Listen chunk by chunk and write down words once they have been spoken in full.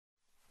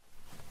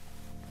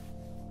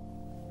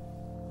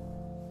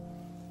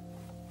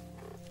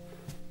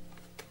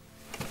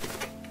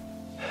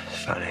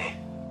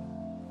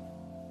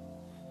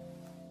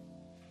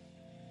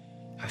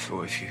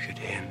thought if you could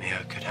hear me,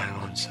 I could hang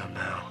on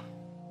somehow.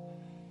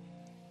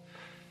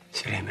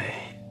 Silly me.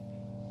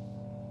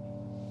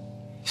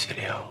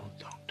 Silly old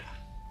doctor.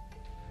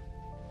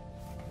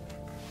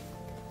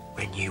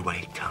 When you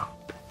wake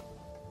up,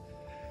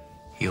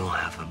 you'll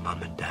have a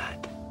mum and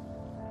dad.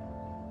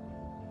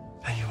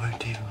 And you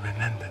won't even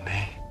remember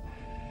me.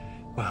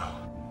 Well,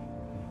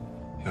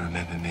 you'll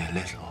remember me a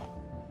little.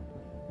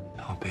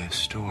 I'll be a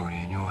story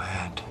in your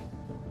head.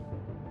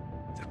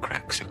 The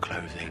cracks are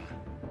closing.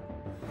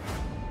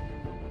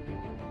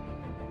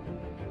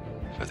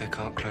 But they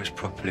can't close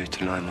properly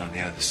till I'm on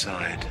the other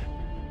side.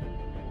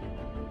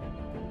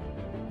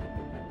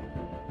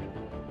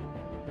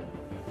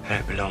 I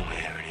don't belong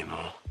here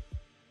anymore.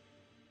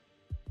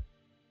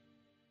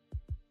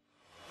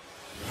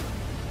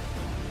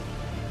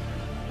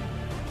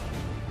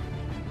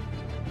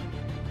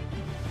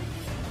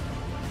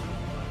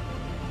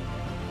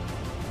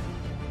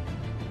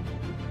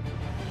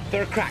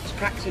 There are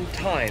cracks in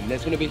time.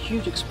 There's going to be a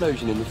huge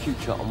explosion in the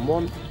future on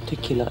one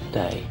particular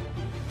day.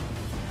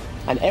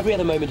 And every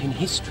other moment in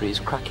history is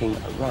cracking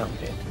around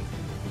it.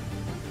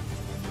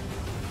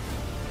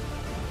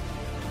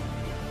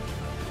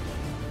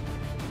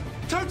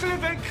 Total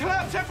event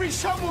collapse. Every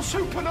sun will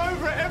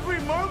supernova at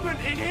every moment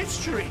in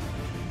history.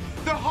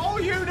 The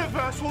whole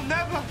universe will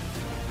never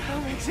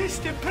have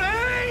existed.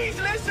 Please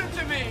listen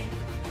to me.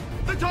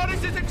 The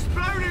TARDIS is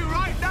exploding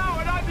right now,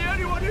 and I'm the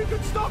only one who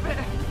can stop it.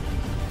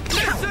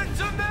 Listen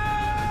to me!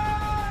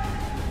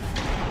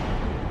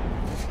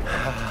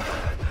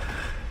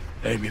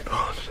 Amy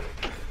Bond.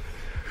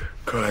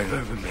 Crying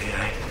over me,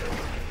 eh?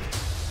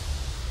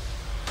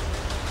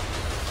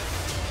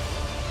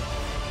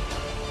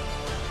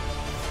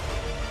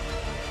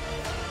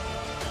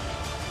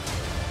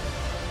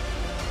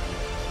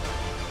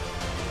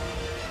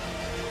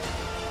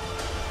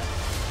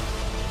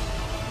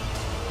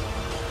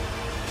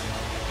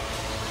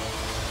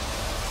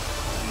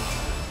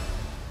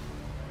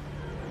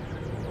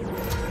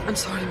 I'm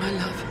sorry, my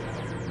love.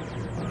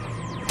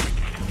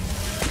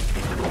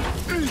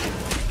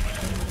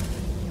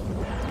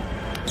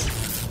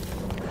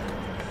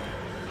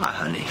 Hi,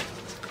 honey.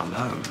 I'm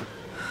home.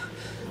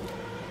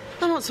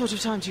 And what sort of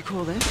time do you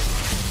call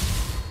this?